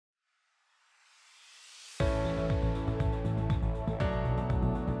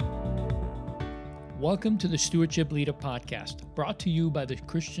Welcome to the Stewardship Leader Podcast, brought to you by the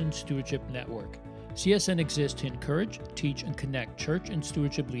Christian Stewardship Network. CSN exists to encourage, teach, and connect church and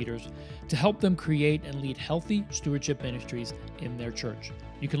stewardship leaders to help them create and lead healthy stewardship ministries in their church.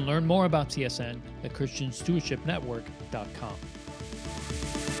 You can learn more about CSN at ChristianStewardshipNetwork.com.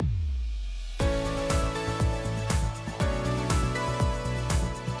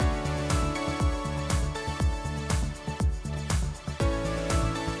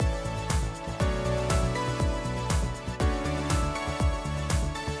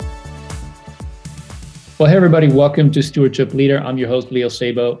 Well, hey, everybody. Welcome to Stewardship Leader. I'm your host, Leo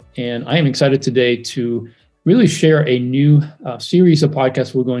Sabo, and I am excited today to really share a new series of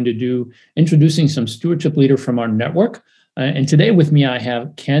podcasts we're going to do, introducing some stewardship leader from our network. And today with me, I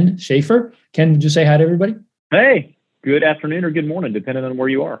have Ken Schaefer. Ken, would you say hi to everybody? Hey, good afternoon or good morning, depending on where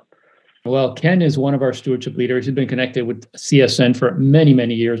you are. Well, Ken is one of our stewardship leaders. He's been connected with CSN for many,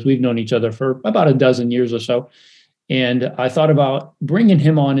 many years. We've known each other for about a dozen years or so. And I thought about bringing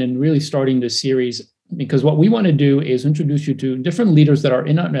him on and really starting this series, because what we want to do is introduce you to different leaders that are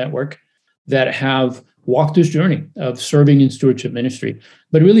in our network that have walked this journey of serving in stewardship ministry,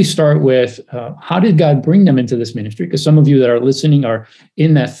 but really start with how did God bring them into this ministry? Because some of you that are listening are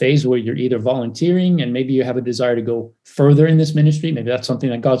in that phase where you're either volunteering and maybe you have a desire to go further in this ministry. Maybe that's something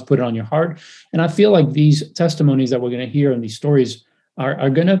that God's put on your heart. And I feel like these testimonies that we're going to hear and these stories are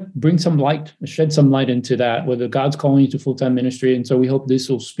going to bring some light, shed some light into that, whether God's calling you to full-time ministry. And so we hope this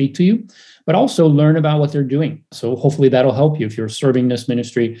will speak to you, but also learn about what they're doing. So hopefully that'll help you if you're serving this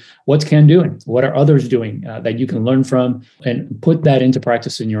ministry. What's Ken doing? What are others doing that you can learn from and put that into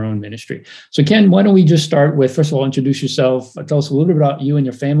practice in your own ministry? So Ken, why don't we just start with, first of all, introduce yourself, tell us a little bit about you and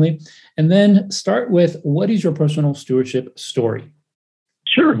your family, and then start with what is your personal stewardship story?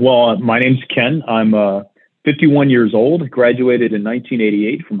 Sure. Well, my name's Ken. I'm 51 years old, graduated in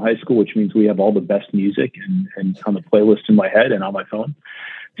 1988 from high school, which means we have all the best music and on the playlist in my head and on my phone.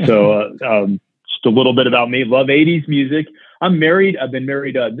 So just a little bit about me. Love 80s music. I'm married. I've been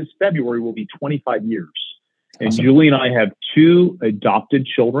married. This February will be 25 years. And Awesome. Julie and I have two adopted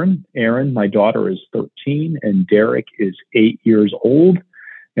children. Erin, my daughter, is 13, and Derek is 8 years old.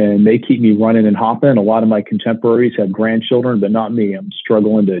 And they keep me running and hopping. A lot of my contemporaries have grandchildren, but not me. I'm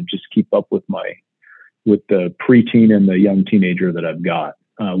struggling to just keep up with the preteen and the young teenager that I've got.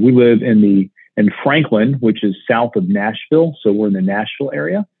 We live in Franklin, which is south of Nashville. So we're in the Nashville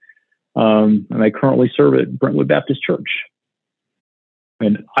area. And I currently serve at Brentwood Baptist Church.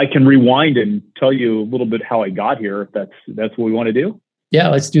 And I can rewind and tell you a little bit how I got here, if that's what we want to do. Yeah,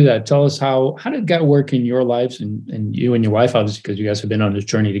 let's do that. Tell us how did God work in your lives and you and your wife, obviously, because you guys have been on this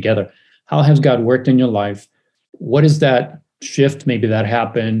journey together. How has God worked in your life? What is that shift maybe that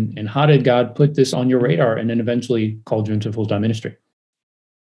happened, and how did God put this on your radar and then eventually called you into full-time ministry?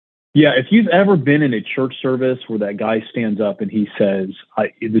 Yeah, if you've ever been in a church service where that guy stands up and he says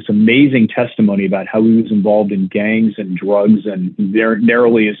this amazing testimony about how he was involved in gangs and drugs and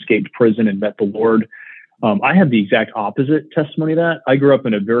narrowly escaped prison and met the Lord, I have the exact opposite testimony of that. I grew up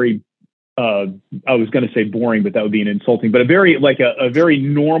in a very I was going to say boring, but that would be an insulting, but a very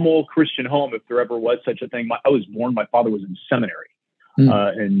normal Christian home, if there ever was such a thing. I was born, my father was in seminary.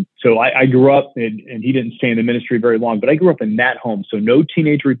 And so I grew up, and he didn't stay in the ministry very long, but I grew up in that home. So no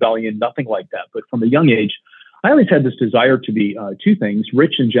teenage rebellion, nothing like that. But from a young age, I always had this desire to be two things: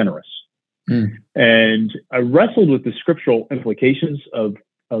 rich and generous. And I wrestled with the scriptural implications of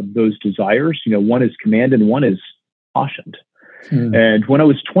those desires. You know, one is commanded and one is cautioned. And when I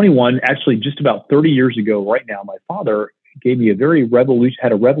was 21, actually just about 30 years ago right now, my father gave me had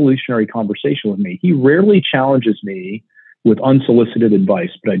a revolutionary conversation with me. He rarely challenges me with unsolicited advice,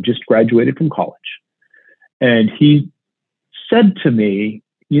 but I just graduated from college. And he said to me,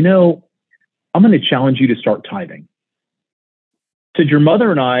 you know, I'm going to challenge you to start tithing. He said, your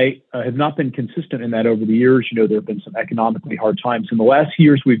mother and I have not been consistent in that over the years. You know, there have been some economically hard times. In the last few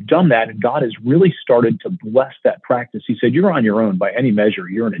years, we've done that, and God has really started to bless that practice. He said, you're on your own by any measure.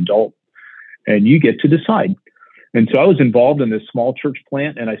 You're an adult, and you get to decide. And so I was involved in this small church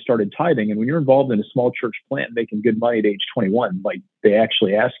plant, and I started tithing. And when you're involved in a small church plant making good money at age 21, like they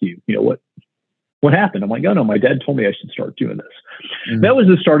actually ask you, you know, what happened? I'm like, oh no, my dad told me I should start doing this. That was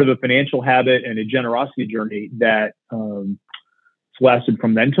the start of a financial habit and a generosity journey that lasted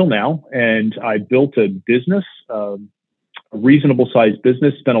from then till now. And I built a business, a reasonable sized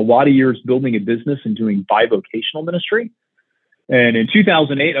business, spent a lot of years building a business and doing bivocational ministry. And in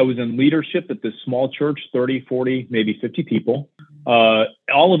 2008, I was in leadership at this small church, 30, 40, maybe 50 people.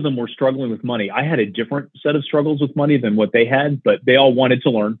 All of them were struggling with money. I had a different set of struggles with money than what they had, but they all wanted to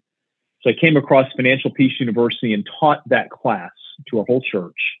learn. So I came across Financial Peace University and taught that class to a whole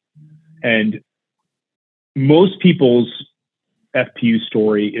church. And most people's FPU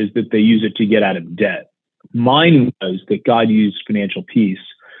story is that they use it to get out of debt. Mine was that God used financial peace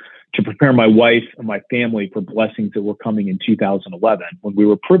to prepare my wife and my family for blessings that were coming in 2011 when we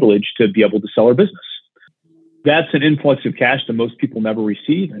were privileged to be able to sell our business. That's an influx of cash that most people never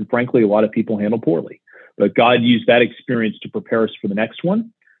receive, and frankly, a lot of people handle poorly. But God used that experience to prepare us for the next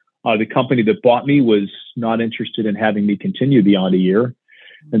one. The company that bought me was not interested in having me continue beyond a year.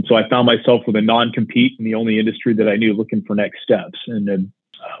 And so I found myself with a non-compete in the only industry that I knew, looking for next steps. And in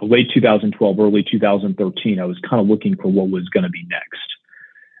late 2012, early 2013, I was kind of looking for what was going to be next.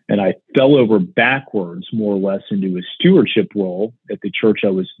 And I fell over backwards, more or less, into a stewardship role at the church I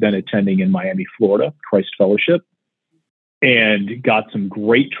was then attending in Miami, Florida, Christ Fellowship, and got some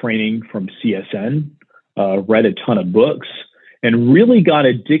great training from CSN, read a ton of books, and really got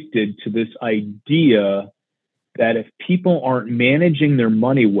addicted to this idea that if people aren't managing their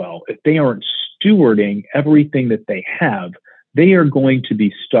money well, if they aren't stewarding everything that they have, they are going to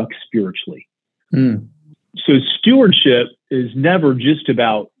be stuck spiritually. So stewardship is never just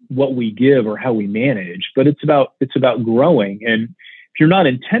about what we give or how we manage, but it's about growing. And if you're not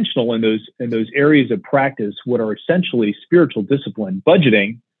intentional in those areas of practice, what are essentially spiritual discipline,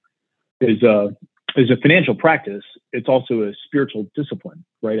 budgeting is a financial practice. It's also a spiritual discipline,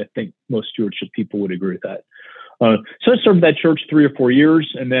 right? I think most stewardship people would agree with that. So I served that church 3 or 4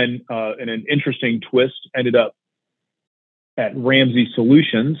 years, and then in an interesting twist, ended up at Ramsey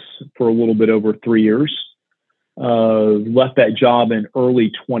Solutions for a little bit over 3 years. Left that job in early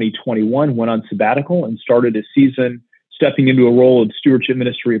 2021, went on sabbatical, and started a season stepping into a role of stewardship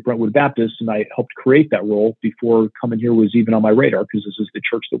ministry at Brentwood Baptist. And I helped create that role before coming here was even on my radar, because this is the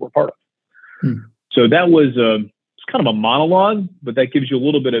church that we're part of. So that was it's kind of a monologue, but that gives you a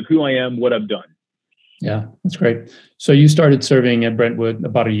little bit of who I am, what I've done. Yeah, that's great. So you started serving at Brentwood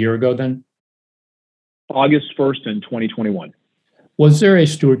about a year ago then? August 1st in 2021. Was there a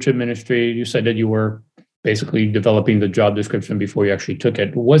stewardship ministry? You said that you were basically developing the job description before you actually took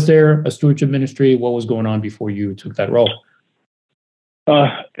it. Was there a stewardship ministry? What was going on before you took that role?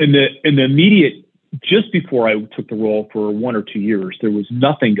 In the immediate, just before I took the role for 1 or 2 years, there was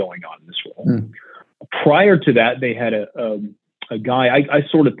nothing going on in this role. Prior to that, they had a guy, I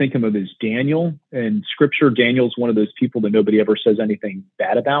sort of think of him as Daniel in scripture. Daniel's one of those people that nobody ever says anything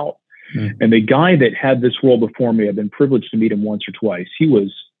bad about. And the guy that had this role before me, I've been privileged to meet him once or twice. He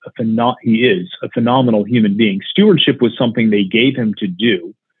is a phenomenal human being. Stewardship was something they gave him to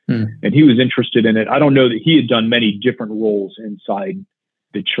do, and he was interested in it. I don't know that he had done many different roles inside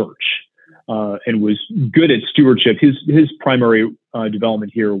the church, and was good at stewardship. His primary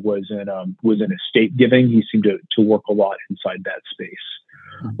development here was in estate giving. He seemed to work a lot inside that space.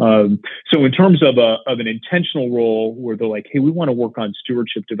 So in terms of an intentional role where they're like, hey, we want to work on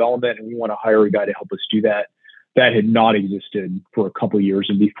stewardship development and we want to hire a guy to help us do that, that had not existed for a couple of years.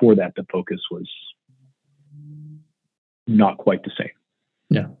 And before that, the focus was not quite the same.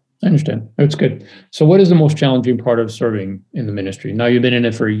 Yeah, I understand. That's good. So what is the most challenging part of serving in the ministry? Now you've been in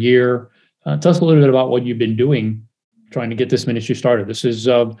it for a year. Tell us a little bit about what you've been doing trying to get this ministry started. This is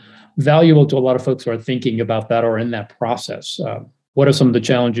valuable to a lot of folks who are thinking about that or in that process. What are some of the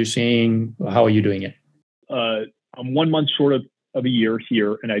challenges you're seeing? How are you doing it? I'm 1 month short of a year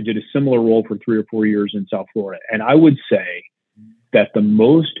here, and I did a similar role for 3 or 4 years in South Florida. And I would say that the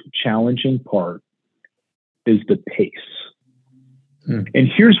most challenging part is the pace. And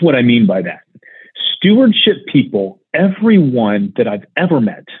here's what I mean by that. Stewardship people, everyone that I've ever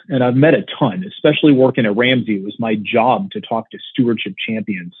met, and I've met a ton, especially working at Ramsey, it was my job to talk to stewardship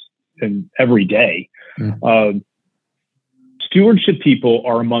champions every day. Stewardship people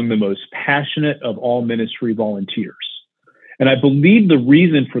are among the most passionate of all ministry volunteers. And I believe the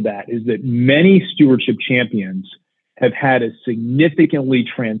reason for that is that many stewardship champions have had a significantly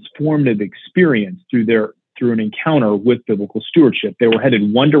transformative experience through an encounter with biblical stewardship. They were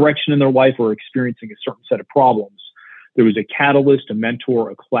headed one direction in their life or experiencing a certain set of problems. There was a catalyst, a mentor,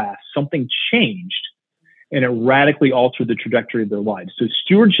 a class, something changed, and it radically altered the trajectory of their lives. So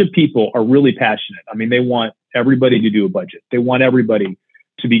stewardship people are really passionate. I mean, they want everybody to do a budget. They want everybody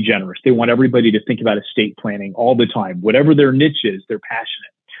to be generous. They want everybody to think about estate planning all the time. Whatever their niche is, they're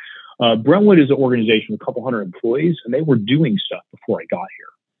passionate. Brentwood is an organization with a couple hundred employees, and they were doing stuff before I got here.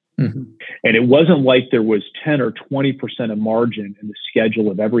 And it wasn't like there was 10 or 20% of margin in the schedule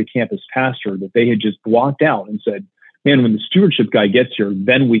of every campus pastor that they had just blocked out and said, man, when the stewardship guy gets here,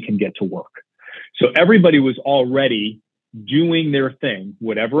 then we can get to work. So everybody was already doing their thing,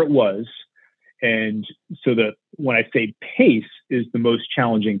 whatever it was. And so when I say pace is the most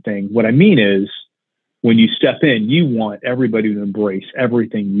challenging thing, what I mean is when you step in, you want everybody to embrace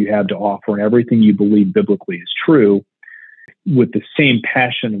everything you have to offer and everything you believe biblically is true with the same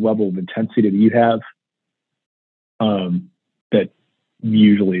passion and level of intensity that you have. That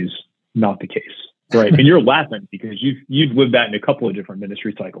usually is not the case, right? And you're laughing because you've lived that in a couple of different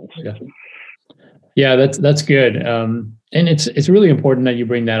ministry cycles. Yeah, that's good. And it's really important that you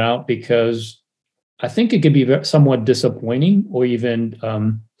bring that out, because I think it could be somewhat disappointing, or even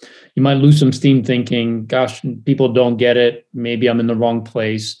you might lose some steam thinking, gosh, people don't get it. Maybe I'm in the wrong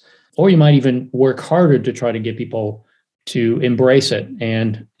place. Or you might even work harder to try to get people to embrace it.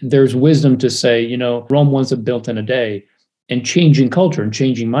 And there's wisdom to say, Rome wasn't built in a day, and changing culture and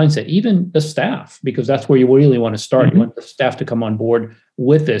changing mindset, even the staff, because that's where you really want to start. Mm-hmm. You want the staff to come on board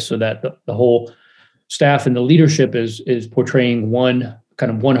with this, so that the whole staff and the leadership is portraying one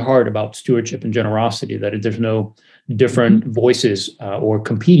heart about stewardship and generosity, that there's no different voices or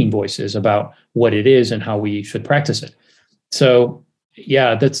competing voices about what it is and how we should practice it. So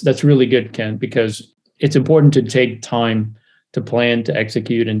yeah, that's really good, Ken, because it's important to take time to plan, to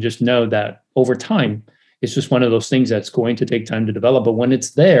execute, and just know that over time, it's just one of those things that's going to take time to develop. But when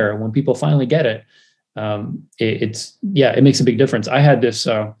it's there, when people finally get it, it makes a big difference. I had this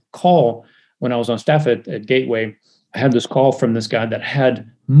call when I was on staff at Gateway. I had this call from this guy that had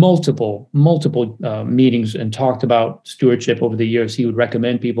multiple meetings and talked about stewardship over the years. He would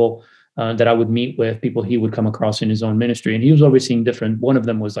recommend people that I would meet with, people he would come across in his own ministry. And he was overseeing one of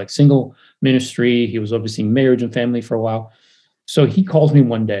them was like single ministry. He was overseeing marriage and family for a while. So he calls me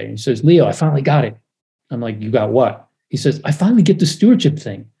one day and says, Leo, I finally got it. I'm like, you got what? He says, I finally get the stewardship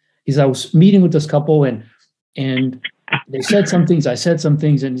thing. He said, I was meeting with this couple and they said some things, I said some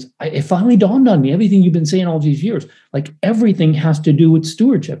things, and it finally dawned on me, everything you've been saying all these years, like everything has to do with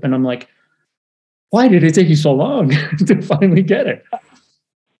stewardship. And I'm like, why did it take you so long to finally get it?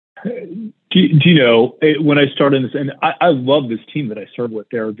 Do you know, when I started this, and I love this team that I serve with,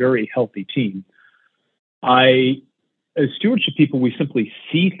 they're a very healthy team. As stewardship people, we simply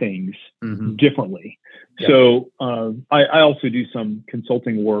see things differently. Yeah. So I also do some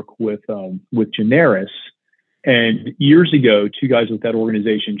consulting work with Generis. And years ago, two guys with that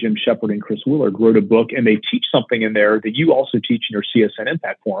organization, Jim Shepard and Chris Willard, wrote a book, and they teach something in there that you also teach in your CSN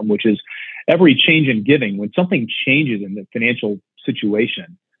Impact Forum, which is every change in giving. When something changes in the financial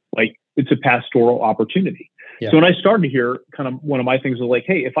situation, like it's a pastoral opportunity. Yeah. So when I started here, kind of one of my things was like,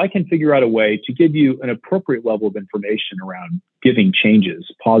 hey, if I can figure out a way to give you an appropriate level of information around giving changes,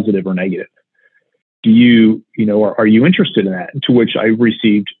 positive or negative, are you interested in that? To which I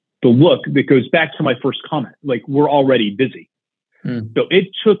received the look that goes back to my first comment, like we're already busy. So it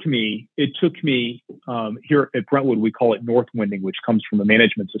took me here at Brentwood, we call it Northwinding, which comes from a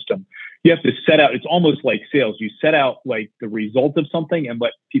management system. You have to set out, it's almost like sales. You set out like the result of something and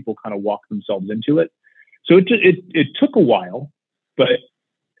let people kind of walk themselves into it. So it took a while, but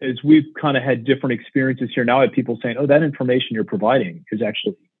as we've kind of had different experiences here, now I have people saying, oh, that information you're providing is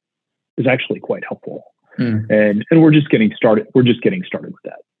actually quite helpful. And we're just getting started. We're just getting started with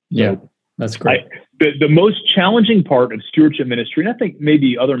that. So yeah, that's great. The most challenging part of stewardship ministry, and I think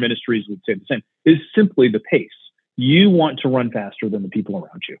maybe other ministries would say the same, is simply the pace. You want to run faster than the people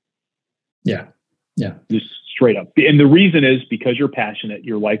around you. Yeah. Just straight up. And the reason is because you're passionate,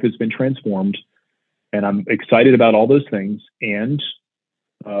 your life has been transformed, and I'm excited about all those things. And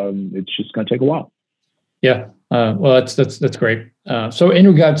it's just going to take a while. Yeah. Well, that's great. So in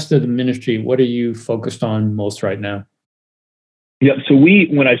regards to the ministry, what are you focused on most right now? Yeah. So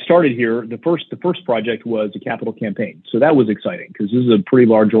when I started here, the first project was a capital campaign. So that was exciting because this is a pretty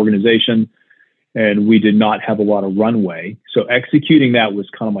large organization and we did not have a lot of runway. So executing that was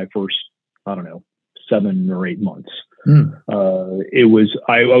kind of my first, 7 or 8 months. I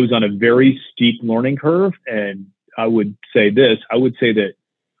was on a very steep learning curve. And I would say that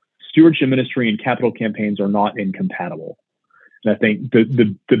stewardship ministry and capital campaigns are not incompatible. And I think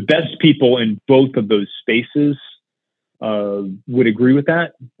the best people in both of those spaces would agree with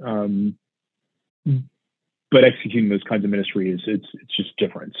that. But executing those kinds of ministry it's just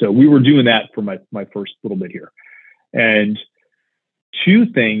different. So we were doing that for my first little bit here. And two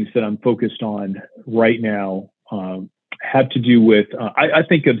things that I'm focused on right now have to do with, I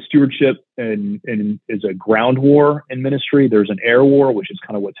think of stewardship and as a ground war in ministry. There's an air war, which is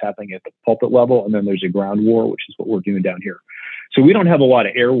kind of what's happening at the pulpit level. And then there's a ground war, which is what we're doing down here. So we don't have a lot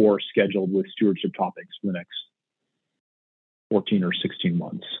of air war scheduled with stewardship topics for the next 14 or 16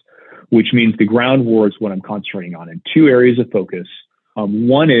 months, which means the ground war is what I'm concentrating on in two areas of focus.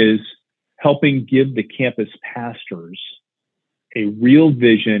 One is helping give the campus pastors a real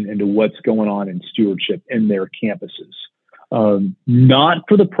vision into what's going on in stewardship in their campuses. not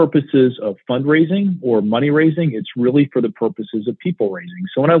for the purposes of fundraising or money raising. It's really for the purposes of people raising.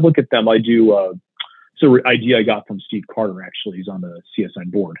 So when I look at them, I do, it's an idea I got from Steve Carter, actually. He's on the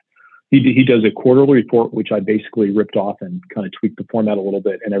CSN board. He does a quarterly report, which I basically ripped off and kind of tweaked the format a little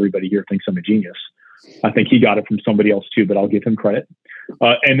bit, and everybody here thinks I'm a genius. I think he got it from somebody else too, but I'll give him credit.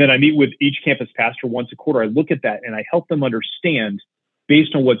 And then I meet with each campus pastor once a quarter. I look at that and I help them understand,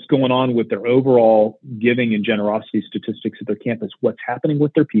 based on what's going on with their overall giving and generosity statistics at their campus, what's happening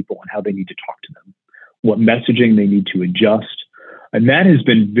with their people and how they need to talk to them, what messaging they need to adjust. And that has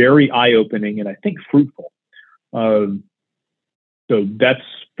been very eye-opening and I think fruitful. So that's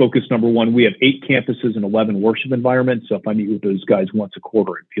focus number one. We have 8 campuses and 11 worship environments. So if I meet with those guys once a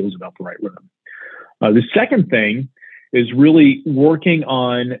quarter, it feels about the right rhythm. The second thing is really working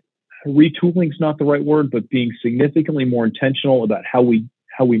on, retooling is not the right word, but being significantly more intentional about how we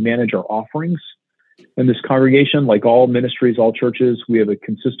manage our offerings in this congregation. Like all ministries, all churches, we have a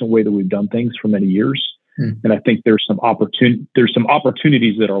consistent way that we've done things for many years. And I think there's some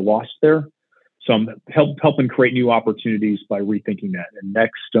opportunities that are lost there. So I'm helping create new opportunities by rethinking that. And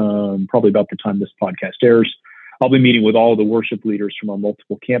next, probably about the time this podcast airs, I'll be meeting with all of the worship leaders from our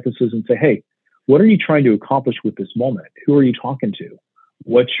multiple campuses and say, hey, what are you trying to accomplish with this moment? Who are you talking to?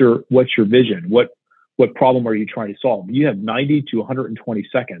 What's your vision? What problem are you trying to solve? You have 90 to 120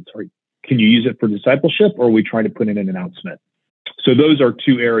 seconds. Can you use it for discipleship, or are we trying to put in an announcement? So those are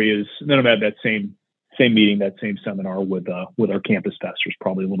 2 areas. And then I'm at that same meeting, that same seminar with our campus pastors,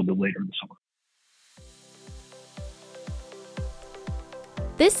 probably a little bit later in the summer.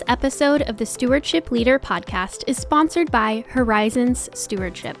 This episode of the Stewardship Leader podcast is sponsored by Horizons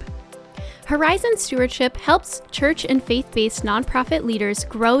Stewardship. Horizons Stewardship helps church and faith-based nonprofit leaders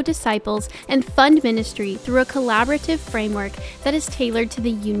grow disciples and fund ministry through a collaborative framework that is tailored to the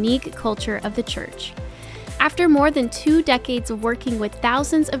unique culture of the church. After more than 2 decades of working with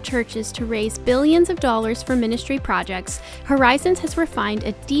thousands of churches to raise billions of dollars for ministry projects, Horizons has refined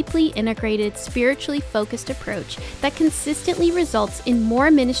a deeply integrated, spiritually focused approach that consistently results in more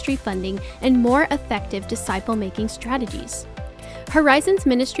ministry funding and more effective disciple-making strategies. Horizons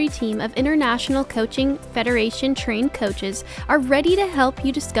Ministry team of International Coaching Federation trained coaches are ready to help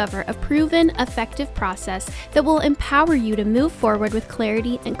you discover a proven, effective process that will empower you to move forward with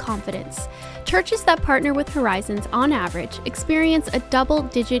clarity and confidence. Churches that partner with Horizons, on average, experience a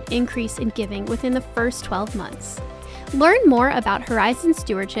double-digit increase in giving within the first 12 months. Learn more about Horizons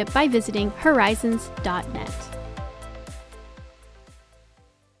Stewardship by visiting horizons.net.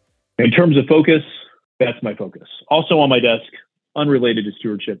 In terms of focus, that's my focus. Also on my desk, unrelated to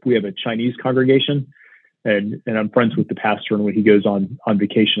stewardship, we have a Chinese congregation, and I'm friends with the pastor, and when he goes on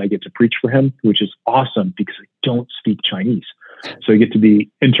vacation, I get to preach for him, which is awesome because I don't speak Chinese. So I get to be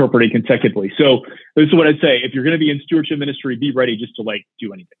interpreting consecutively. So this is what I'd say. If you're going to be in stewardship ministry, be ready just to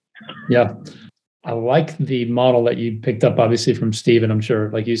do anything. Yeah. I like the model that you picked up, obviously, from Steve, and I'm sure,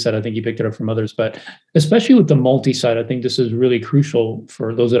 like you said, I think you picked it up from others, but especially with the multi-site, I think this is really crucial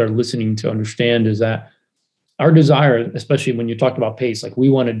for those that are listening to understand, is that our desire, especially when you talked about pace, like we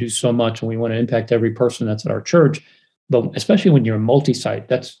want to do so much and we want to impact every person that's at our church, but especially when you're a multi-site,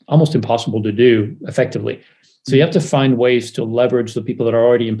 that's almost impossible to do effectively. So you have to find ways to leverage the people that are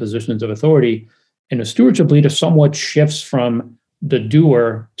already in positions of authority. And a stewardship leader somewhat shifts from the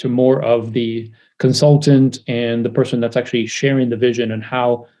doer to more of the consultant and the person that's actually sharing the vision and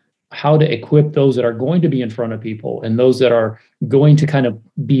how to equip those that are going to be in front of people and those that are going to kind of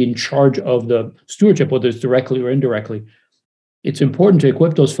be in charge of the stewardship, whether it's directly or indirectly. It's important to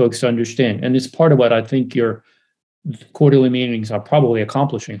equip those folks to understand. And it's part of what I think your quarterly meetings are probably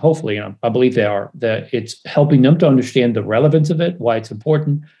accomplishing, hopefully, and I believe they are, that it's helping them to understand the relevance of it, why it's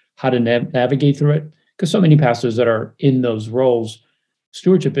important, how to navigate through it. Because so many pastors that are in those roles,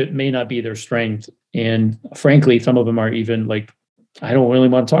 stewardship, it may not be their strength. And frankly, some of them are even like, I don't really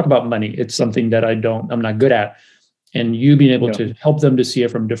want to talk about money. It's something that I'm not good at. And you being able to help them to see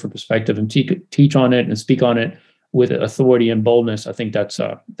it from a different perspective and teach on it and speak on it with authority and boldness, I think that's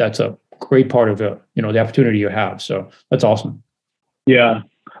a great part of the opportunity you have. So that's awesome. Yeah.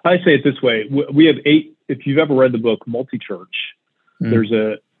 I say it this way. We have 8, if you've ever read the book Multi-Church, there's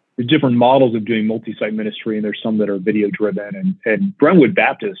different models of doing multi-site ministry, and there's some that are video driven, and Brentwood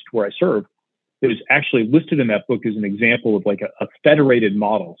Baptist, where I serve, is actually listed in that book as an example of like a federated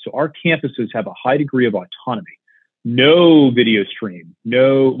model. So our campuses have a high degree of autonomy. No video stream,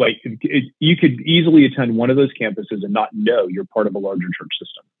 you could easily attend one of those campuses and not know you're part of a larger church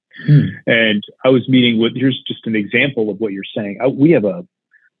system. And I was meeting with, here's just an example of what you're saying. We have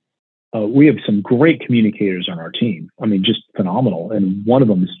some great communicators on our team. I mean, just phenomenal. And one of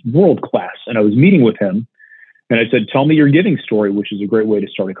them is world class. And I was meeting with him, And I said, tell me your giving story, which is a great way to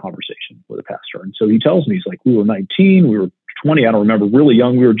start a conversation with a pastor. And so he tells me, he's like, we were 19, we were 20, I don't remember, really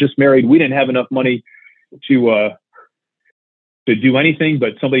young. We were just married. We didn't have enough money to do anything,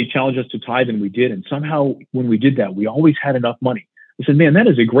 but somebody challenged us to tithe, and we did. And somehow when we did that, we always had enough money. I said, man, that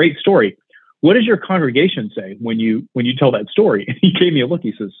is a great story. What does your congregation say when you tell that story? And he gave me a look.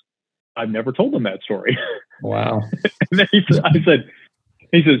 He says, I've never told them that story. Wow. And then he says,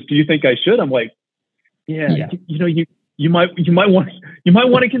 do you think I should? I'm like, yeah. You might want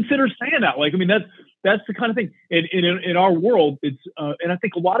to consider saying that. Like, I mean, that's the kind of thing in our world. It's and I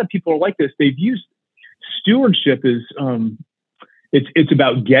think a lot of people are like this. They've used stewardship as it's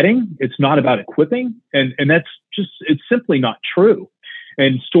about getting. It's not about equipping, and that's just, it's simply not true.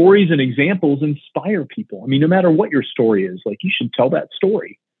 And stories and examples inspire people. I mean, no matter what your story is, like, you should tell that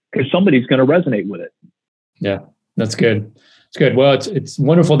story because somebody's going to resonate with it. Yeah, that's good. It's good. Well, it's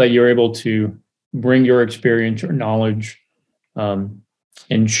wonderful that you're able to bring your experience, your knowledge, and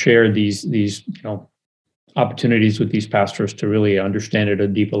share these opportunities with these pastors to really understand it at a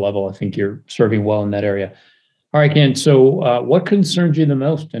deeper level. I think you're serving well in that area. All right, Ken. So, what concerns you the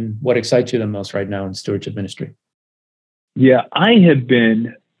most, and what excites you the most right now in stewardship ministry? Yeah, I have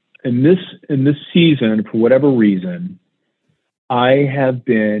been in this season, for whatever reason, I have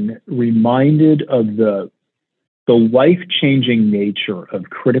been reminded of the life-changing nature of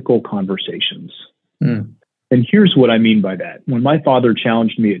critical conversations. Mm. And here's what I mean by that. When my father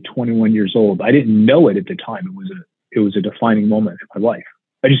challenged me at 21 years old, I didn't know it at the time. It was a defining moment in my life.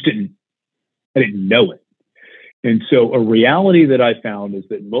 I didn't know it. And so a reality that I found is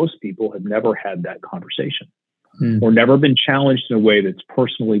that most people have never had that conversation. Or never been challenged in a way that's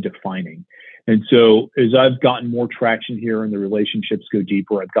personally defining. And so as I've gotten more traction here and the relationships go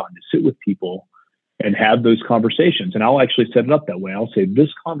deeper, I've gotten to sit with people and have those conversations. And I'll actually set it up that way. I'll say, this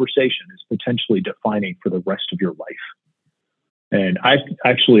conversation is potentially defining for the rest of your life. And I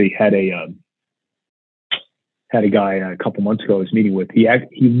actually had a guy a couple months ago I was meeting with. He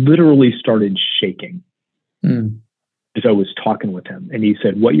literally started shaking. As I was talking with him, and he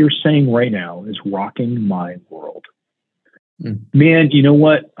said, what you're saying right now is rocking my world. Man, you know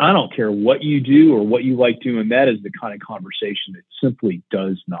what? I don't care what you do or what you like doing. That is the kind of conversation that simply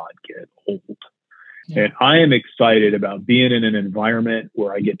does not get old. Yeah. And I am excited about being in an environment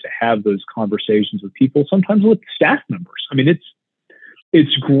where I get to have those conversations with people, sometimes with staff members. I mean,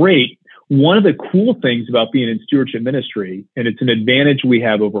 it's great. One of the cool things about being in stewardship ministry, and it's an advantage we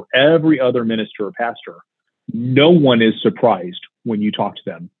have over every other minister or pastor, no one is surprised when you talk to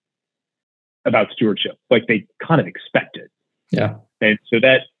them about stewardship. Like, they kind of expect it. Yeah. And so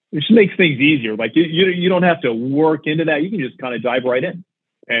that just makes things easier. Like, you don't have to work into that. You can just kind of dive right in.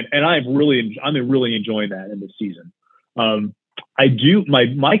 And I'm really enjoying that in this season.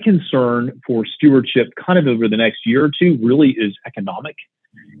 My concern for stewardship kind of over the next year or two really is economic.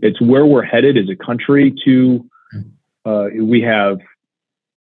 It's where we're headed as a country to, we have,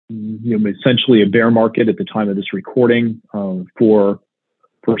 essentially a bear market at the time of this recording, for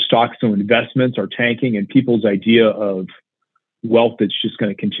stocks and investments are tanking, and people's idea of wealth that's just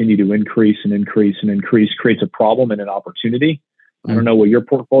going to continue to increase and increase and increase creates a problem and an opportunity. I don't know what your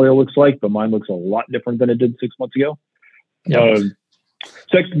portfolio looks like, but mine looks a lot different than it did 6 months ago. So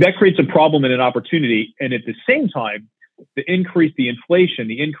that creates a problem and an opportunity. And at the same time, the inflation,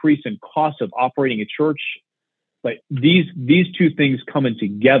 the increase in cost of operating a church, like these two things coming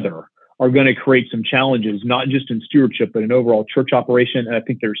together are going to create some challenges, not just in stewardship, but in overall church operation. And I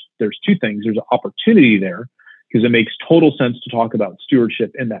think there's two things. There's an opportunity there because it makes total sense to talk about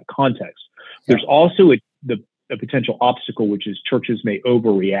stewardship in that context. Yeah. There's also a potential obstacle, which is churches may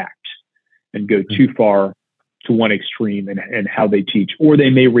overreact and go too far to one extreme and how they teach, or they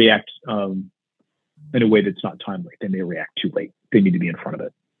may react in a way that's not timely. They may react too late. They need to be in front of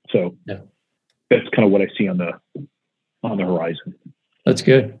it. So that's kind of what I see on the horizon. That's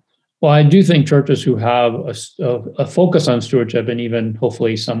good. Well, I do think churches who have a focus on stewardship, and even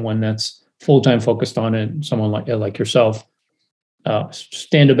hopefully someone that's full-time focused on it, someone like yourself,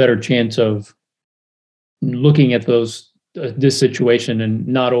 stand a better chance of looking at this situation and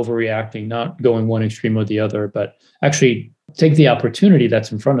not overreacting, not going one extreme or the other, but actually take the opportunity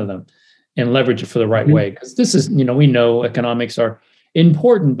that's in front of them and leverage it for the right way. Because this is, we know economics are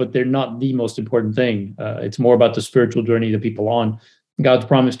important, but they're not the most important thing. It's more about the spiritual journey that people on. God's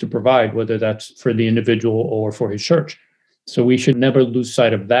promised to provide, whether that's for the individual or for his church. So we should never lose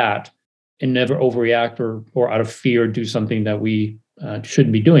sight of that and never overreact or out of fear do something that we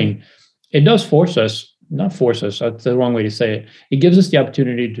shouldn't be doing. It does force us, not force us, that's the wrong way to say it. It gives us the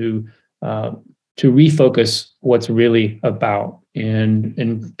opportunity to refocus what's really about.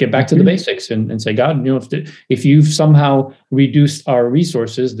 and get back to the basics and say, God, if you've somehow reduced our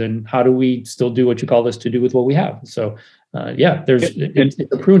resources, then how do we still do what you call us to do with what we have? So it's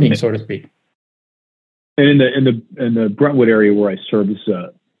a pruning, so to speak. And in the Brentwood area where I serve, this is a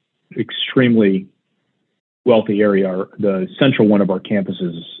extremely wealthy area. The central one of our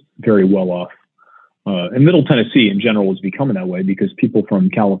campuses is very well off. And Middle Tennessee in general is becoming that way because people from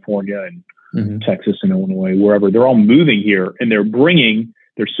California and Texas and Illinois, wherever, they're all moving here and they're bringing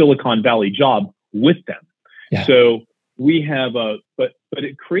their Silicon Valley job with them. Yeah. So we have but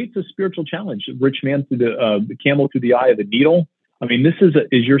it creates a spiritual challenge. Rich man through the camel through the eye of the needle. I mean,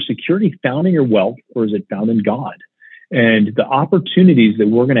 is your security found in your wealth or is it found in God? And the opportunities that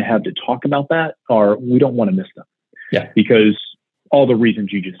we're going to have to talk about that we don't want to miss them. Yeah. Because all the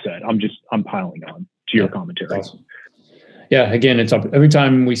reasons you just said, I'm piling on to your commentary. Awesome. Yeah. Again, it's every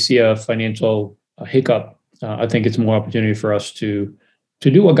time we see a financial hiccup, I think it's more opportunity for us to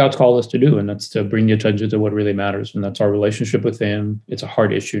do what God's called us to do. And that's to bring the attention to what really matters. And that's our relationship with Him. It's a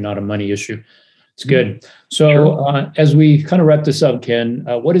heart issue, not a money issue. It's good. So as we kind of wrap this up, Ken,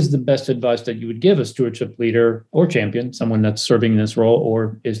 what is the best advice that you would give a stewardship leader or champion, someone that's serving in this role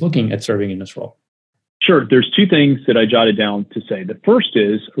or is looking at serving in this role? Sure. There's two things that I jotted down to say. The first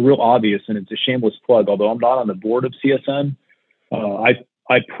is real obvious, and it's a shameless plug. Although I'm not on the board of CSN,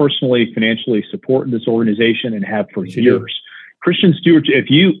 I personally financially support this organization and have for years. Christian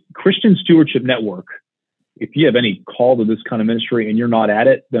Stewardship Network, if you have any call to this kind of ministry and you're not at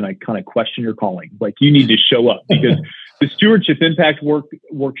it, then I kind of question your calling. Like, you need to show up because the Stewardship Impact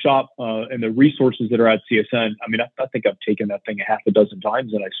Workshop and the resources that are at CSN, I mean, I think I've taken that thing a half a dozen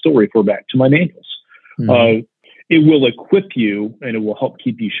times and I still refer back to my manuals. It will equip you and it will help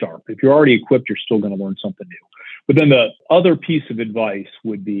keep you sharp. If you're already equipped, you're still going to learn something new. But then the other piece of advice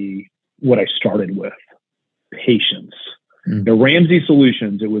would be what I started with: patience. Now, Ramsey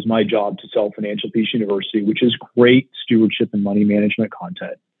Solutions, it was my job to sell Financial Peace University, which is great stewardship and money management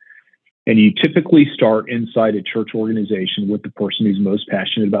content. And you typically start inside a church organization with the person who's most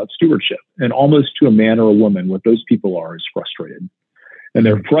passionate about stewardship. And almost to a man or a woman, what those people are is frustrated. And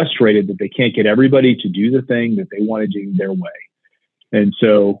they're frustrated that they can't get everybody to do the thing that they want to do their way. And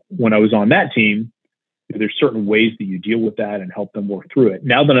so when I was on that team, there's certain ways that you deal with that and help them work through it.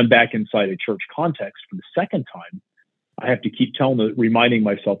 Now that I'm back inside a church context for the second time, I have to keep reminding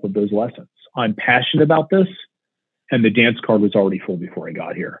myself of those lessons. I'm passionate about this, and the dance card was already full before I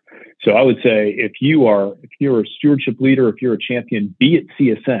got here. So I would say if you're a stewardship leader, if you're a champion, be at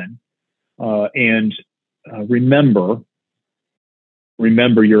CSN, and remember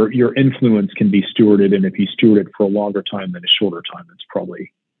your influence can be stewarded, and if you steward it for a longer time than a shorter time, it's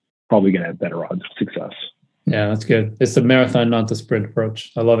probably going to have better odds of success. Yeah, that's good. It's the marathon, not the sprint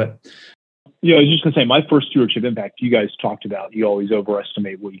approach. I love it. Yeah, I was just going to say, my first stewardship impact, you guys talked about, you always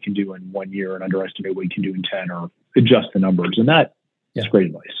overestimate what you can do in 1 year and underestimate what you can do in 10, or adjust the numbers. And that's great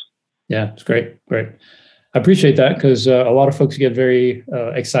advice. Yeah, it's great. Great. I appreciate that because a lot of folks get very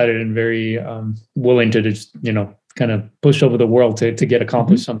excited and very willing to just, kind of push over the world to get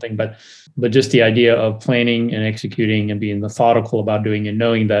accomplished something. But just the idea of planning and executing and being methodical about doing and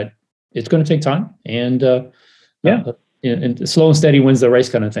knowing that it's going to take time and and slow and steady wins the race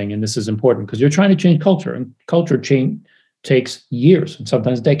kind of thing. And this is important because you're trying to change culture, and culture change takes years and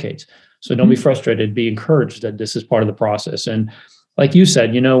sometimes decades. So don't be frustrated, be encouraged that this is part of the process. And like you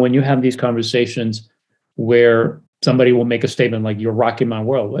said, when you have these conversations where somebody will make a statement like, "You're rocking my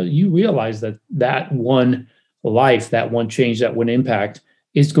world," well, you realize that one life, that one change, that one impact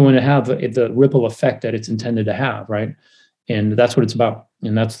is going to have the ripple effect that it's intended to have, right? And that's what it's about.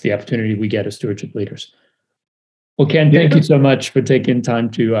 And that's the opportunity we get as stewardship leaders. Well, Ken, thank you so much for taking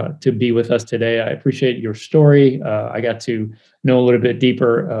time to be with us today. I appreciate your story. I got to know a little bit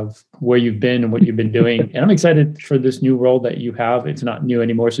deeper of where you've been and what you've been doing. And I'm excited for this new role that you have. It's not new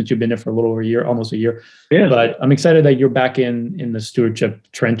anymore since you've been there for a little over a year, almost a year. Yeah. But I'm excited that you're back in the stewardship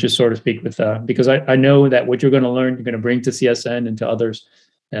trenches, so to speak, because I know that what you're going to learn, you're going to bring to CSN and to others.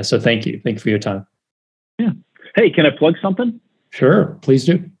 So thank you. Thank you for your time. Yeah. Hey, can I plug something? Sure. Please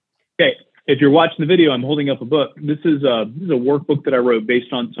do. Okay. If you're watching the video, I'm holding up a book. This is a workbook that I wrote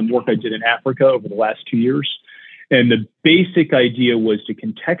based on some work I did in Africa over the last 2 years. And the basic idea was to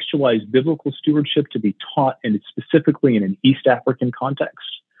contextualize biblical stewardship to be taught, and specifically in an East African context.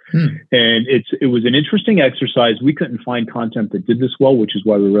 And it was an interesting exercise. We couldn't find content that did this well, which is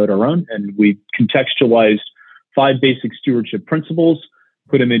why we wrote our own. And we contextualized 5 basic stewardship principles,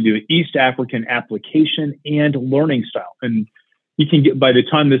 put them into an East African application and learning style. And you can get, by the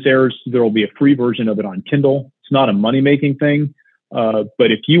time this airs, there will be a free version of it on Kindle. It's not a money-making thing. But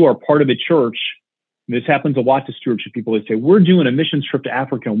if you are part of a church and this happens a lot to stewardship people, they say, we're doing a missions trip to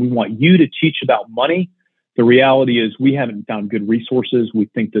Africa and we want you to teach about money. The reality is we haven't found good resources. We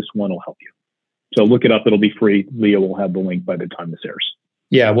think this one will help you. So look it up. It'll be free. Leah will have the link by the time this airs.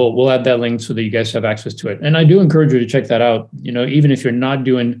 Yeah, we'll add that link so that you guys have access to it. And I do encourage you to check that out. Even if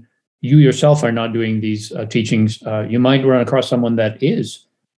you yourself are not doing these teachings, you might run across someone that is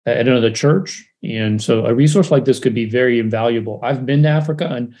at another church. And so a resource like this could be very invaluable. I've been to Africa,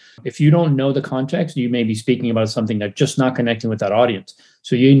 and if you don't know the context, you may be speaking about something that's just not connecting with that audience.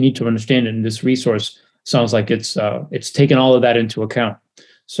 So you need to understand it. And this resource sounds like it's taken all of that into account.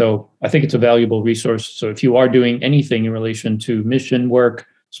 So I think it's a valuable resource. So if you are doing anything in relation to mission work,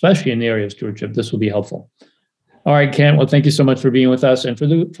 especially in the area of stewardship, this will be helpful. All right, Kent. Well, thank you so much for being with us. And for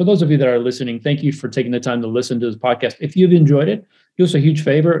those of you that are listening, thank you for taking the time to listen to this podcast. If you've enjoyed it, do us a huge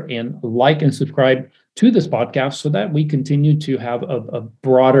favor and like and subscribe to this podcast so that we continue to have a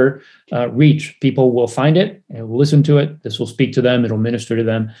broader reach. People will find it and will listen to it. This will speak to them. It'll minister to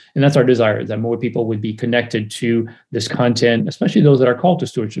them. And that's our desire, that more people would be connected to this content, especially those that are called to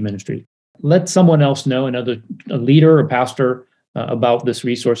stewardship ministry. Let someone else know, a leader or pastor, about this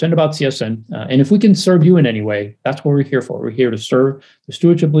resource and about CSN. And if we can serve you in any way, that's what we're here for. We're here to serve the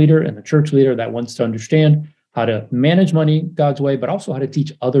stewardship leader and the church leader that wants to understand how to manage money God's way, but also how to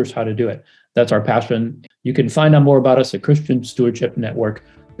teach others how to do it. That's our passion. You can find out more about us at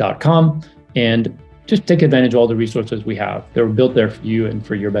christianstewardshipnetwork.com and just take advantage of all the resources we have. They're built there for you and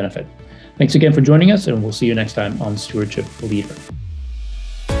for your benefit. Thanks again for joining us, and we'll see you next time on Stewardship Leader.